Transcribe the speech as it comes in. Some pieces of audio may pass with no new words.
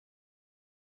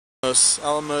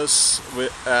Alamos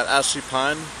at Ashley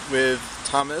Pond with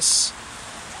Thomas,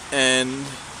 and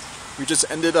we just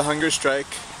ended a hunger strike,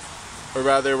 or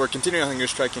rather we're continuing a hunger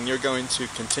strike, and you're going to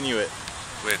continue it.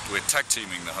 We're tag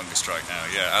teaming the hunger strike now,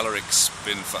 yeah.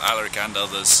 Alaric and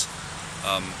others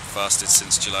fasted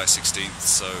since July 16th,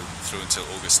 so through until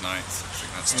August 9th. I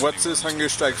think that's What's this hunger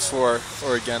strike for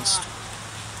or against?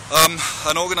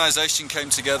 An organisation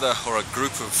came together, or a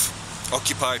group of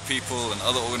Occupy people and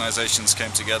other organisations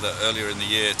came together earlier in the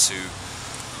year to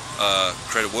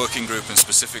create a working group and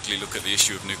specifically look at the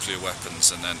issue of nuclear weapons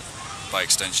and then by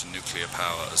extension nuclear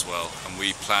power as well. And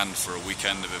we planned for a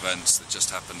weekend of events that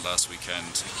just happened last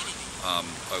weekend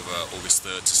over August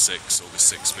 3rd to 6th,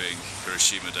 August 6th being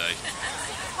Hiroshima Day.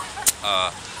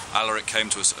 Alaric came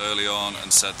to us early on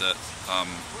and said that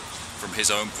from his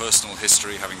own personal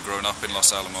history, having grown up in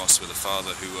Los Alamos with a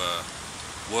father who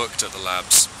worked at the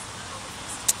labs,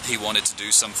 he wanted to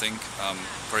do something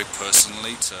very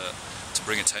personally to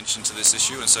bring attention to this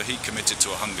issue, and so he committed to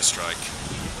a hunger strike.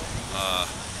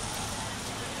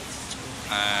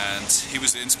 And he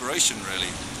was the inspiration, really.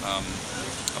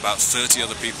 About 30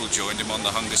 other people joined him on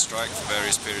the hunger strike for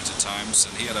various periods of times,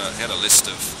 and he had a list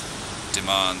of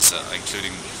demands,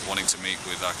 including wanting to meet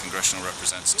with our congressional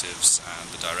representatives and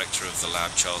the director of the lab,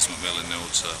 Charles McMillan, in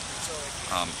order to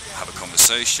have a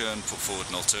conversation, put forward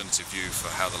an alternative view for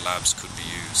how the labs could be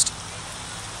used.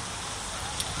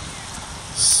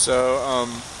 So,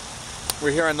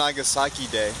 we're here on Nagasaki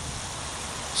Day.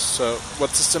 So,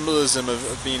 what's the symbolism of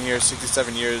being here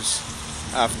 67 years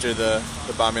after the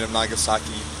bombing of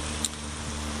Nagasaki?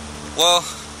 Well,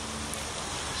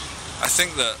 I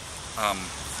think that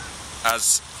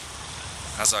as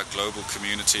our global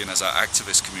community and as our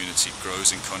activist community grows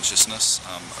in consciousness,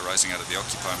 arising out of the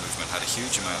Occupy movement had a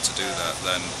huge amount to do that.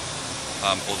 Then,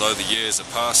 although the years are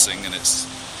passing and it's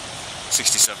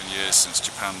 67 years since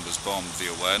Japan was bombed, the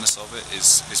awareness of it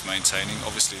is maintaining.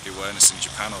 Obviously the awareness in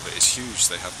Japan of it is huge.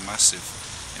 They have massive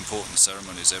important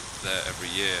ceremonies there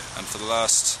every year, and for the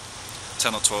last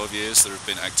 10 or 12 years there have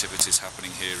been activities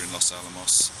happening here in Los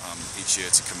Alamos each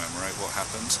year to commemorate what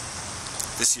happened.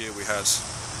 This year we had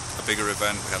a bigger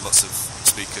event. We had lots of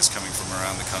speakers coming from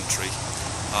around the country,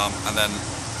 and then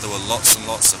there were lots and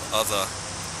lots of other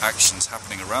actions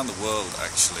happening around the world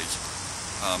actually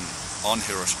on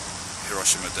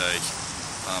Hiroshima Day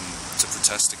to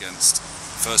protest against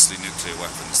firstly nuclear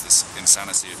weapons, this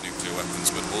insanity of nuclear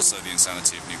weapons, but also the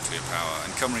insanity of nuclear power.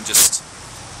 And coming just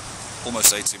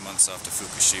almost 18 months after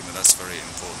Fukushima, that's very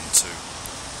important too.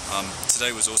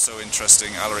 Today was also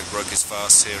interesting. Alaric broke his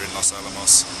fast here in Los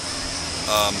Alamos.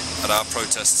 At our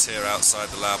protests here outside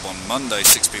the lab on Monday,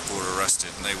 6 people were arrested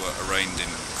and they were arraigned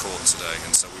in court today,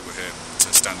 and so we were here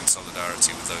to stand in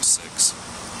solidarity with those 6.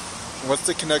 What's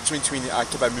the connection between the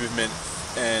Occupy movement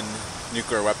and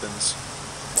nuclear weapons?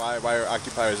 Why are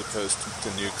occupiers opposed to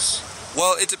nukes?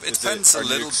 Well, it depends a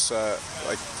little. Nukes,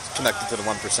 like connected to the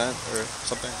 1% or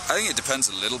something? I think it depends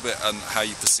a little bit on how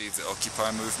you perceive the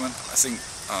Occupy movement. I think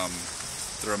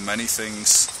there are many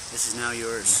things. This is now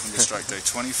yours. Hunger Strike Day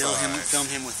 25. Film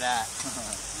him with that.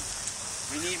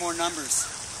 We need more numbers.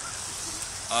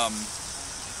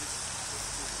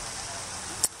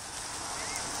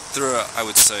 There are, I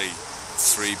would say,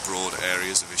 3 broad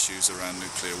areas of issues around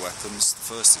nuclear weapons. The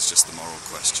first is just the moral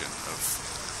question of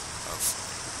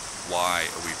why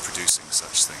are we producing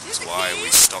such things? Why are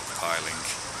we stockpiling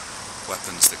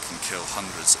weapons that can kill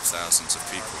hundreds of thousands of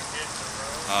people?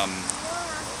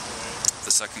 The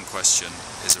second question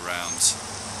is around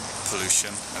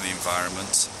pollution and the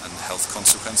environment and health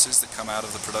consequences that come out of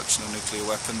the production of nuclear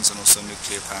weapons and also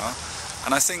nuclear power.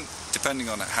 And I think, depending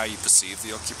on how you perceive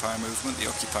the Occupy movement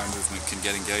can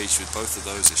get engaged with both of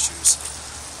those issues.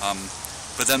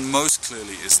 But then most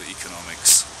clearly is the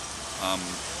economics.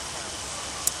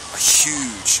 A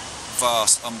huge,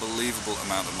 vast, unbelievable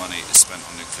amount of money is spent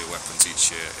on nuclear weapons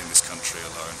each year in this country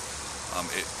alone.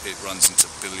 It runs into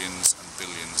billions and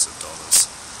billions of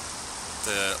dollars.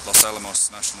 The Los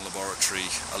Alamos National Laboratory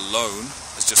alone,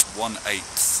 as just 1/8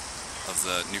 of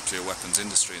the nuclear weapons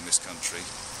industry in this country,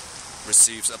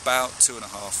 receives about $2.5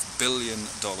 billion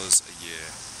a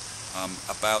year.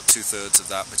 About 2/3 of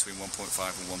that, between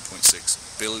 1.5 and 1.6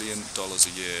 billion dollars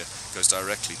a year, goes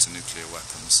directly to nuclear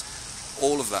weapons.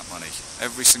 All of that money,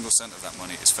 every single cent of that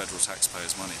money, is federal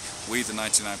taxpayers' money. We, the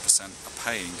 99%, are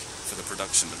paying for the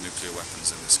production of nuclear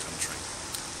weapons in this country.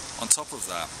 On top of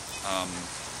that,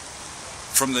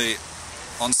 from the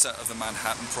onset of the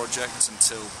Manhattan Project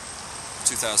until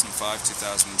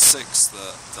 2005-2006,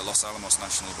 the Los Alamos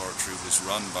National Laboratory was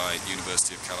run by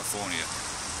University of California,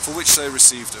 for which they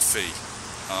received a fee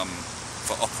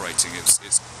for operating. It's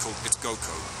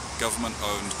GOCO,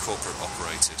 government-owned,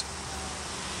 corporate-operated.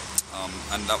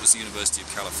 And that was the University of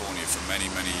California for many,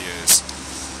 many years.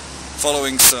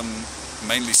 Following some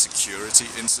mainly security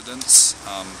incidents,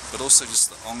 but also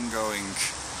just the ongoing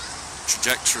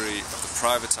trajectory of the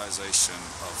privatization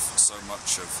of so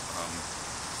much of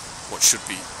what should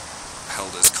be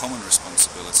held as common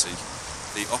responsibility,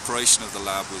 the operation of the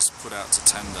lab was put out to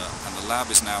tender, and the lab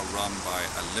is now run by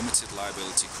a limited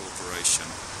liability corporation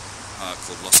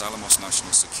called Los Alamos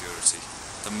National Security.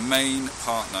 The main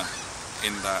partner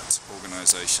in that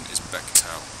organization is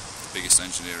Bechtel, the biggest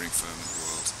engineering firm in the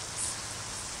world.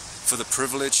 For the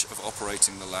privilege of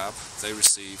operating the lab, they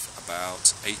receive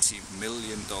about $80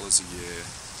 million a year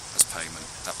as payment.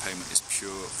 That payment is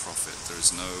pure profit. There is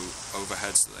no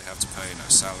overheads that they have to pay, no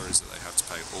salaries that they have to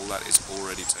pay. All that is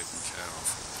already taken care of.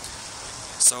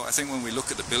 So I think when we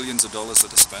look at the billions of dollars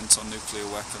that are spent on nuclear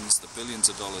weapons, the billions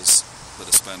of dollars that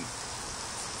are spent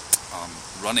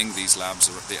running these labs,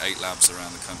 the 8 labs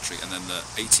around the country, and then the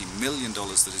 $80 million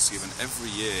that is given every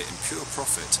year in pure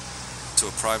profit to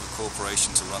a private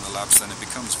corporation to run the labs, then it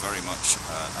becomes very much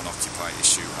an Occupy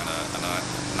issue and a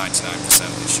 99%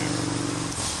 issue.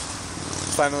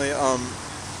 Finally,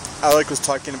 Alec was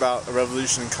talking about a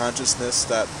revolution in consciousness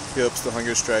that he hopes the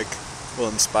hunger strike will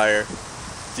inspire.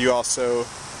 Do you also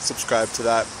subscribe to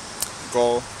that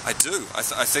goal? I do.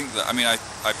 I think that,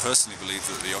 I personally believe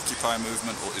that the Occupy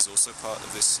movement is also part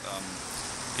of this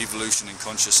evolution in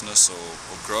consciousness or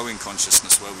growing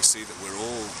consciousness, where we see that we're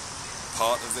all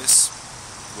part of this.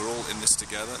 We're all in this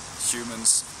together,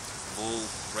 humans of all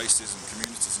races and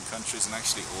communities and countries, and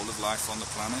actually all of life on the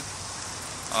planet.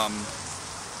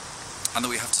 And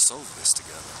that we have to solve this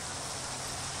together.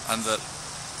 And that,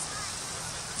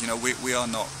 we are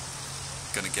not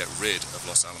going to get rid of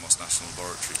Los Alamos National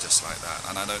Laboratory just like that.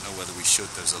 And I don't know whether we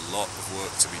should. There's a lot of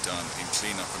work to be done in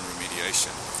cleanup and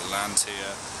remediation of the land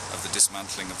here, of the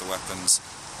dismantling of the weapons,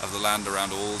 of the land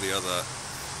around all the other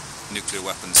nuclear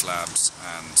weapons labs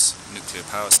and nuclear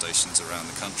power stations around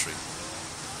the country.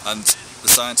 And the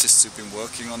scientists who've been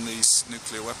working on these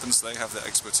nuclear weapons, they have the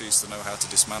expertise to know how to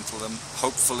dismantle them.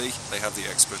 Hopefully they have the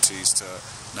expertise to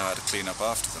know how to clean up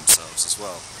after themselves as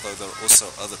well. Though there are also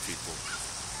other people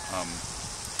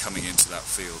coming into that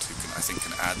field who I think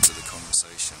can add to the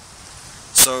conversation.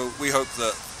 So we hope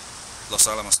that Los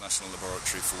Alamos National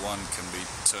Laboratory, for one, can be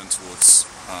turned towards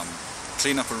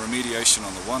cleanup and remediation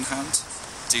on the one hand,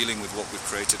 dealing with what we've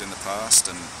created in the past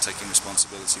and taking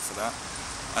responsibility for that,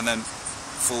 and then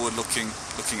forward-looking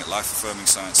at life-affirming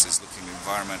sciences, looking at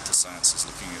environmental sciences,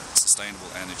 looking at sustainable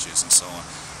energies and so on.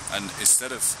 And instead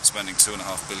of spending $2.5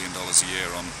 billion a year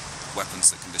on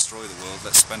weapons that can destroy the world,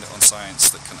 let's spend it on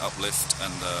science that can uplift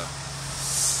and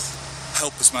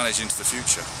help us manage into the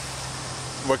future.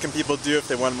 What can people do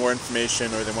if they want more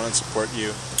information or they want to support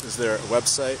you? Is there a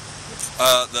website?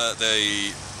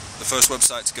 The first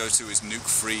website to go to is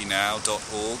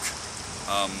nukefreenow.org.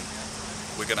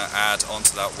 We're going to add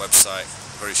onto that website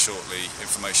very shortly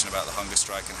information about the hunger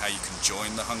strike and how you can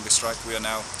join the hunger strike.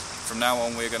 From now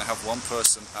on, we're going to have one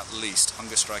person at least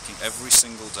hunger striking every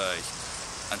single day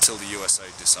until the USA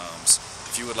disarms.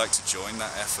 If you would like to join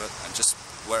that effort, and just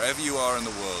wherever you are in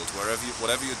the world,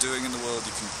 whatever you're doing in the world,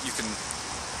 you can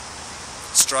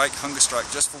hunger strike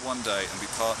just for one day and be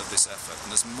part of this effort. And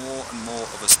as more and more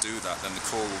of us do that, then the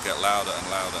call will get louder and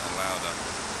louder and louder.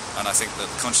 And I think that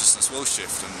consciousness will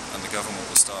shift, and the government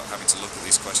will start having to look at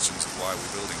these questions of why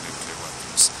we're building nuclear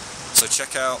weapons. So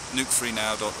check out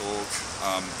nukefreenow.org.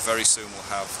 Very soon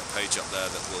we'll have a page up there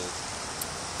that will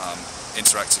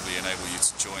interactively enable you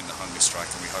to join the hunger strike,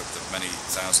 and we hope that many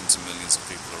thousands and millions of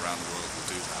people around the world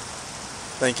will do that.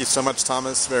 Thank you so much,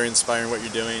 Thomas. Very inspiring what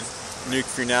you're doing.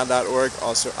 Nukefreenow.org,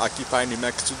 also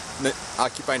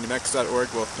OccupyNewMexico.org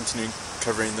will continue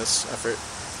covering this effort.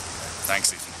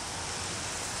 Thanks, Ethan.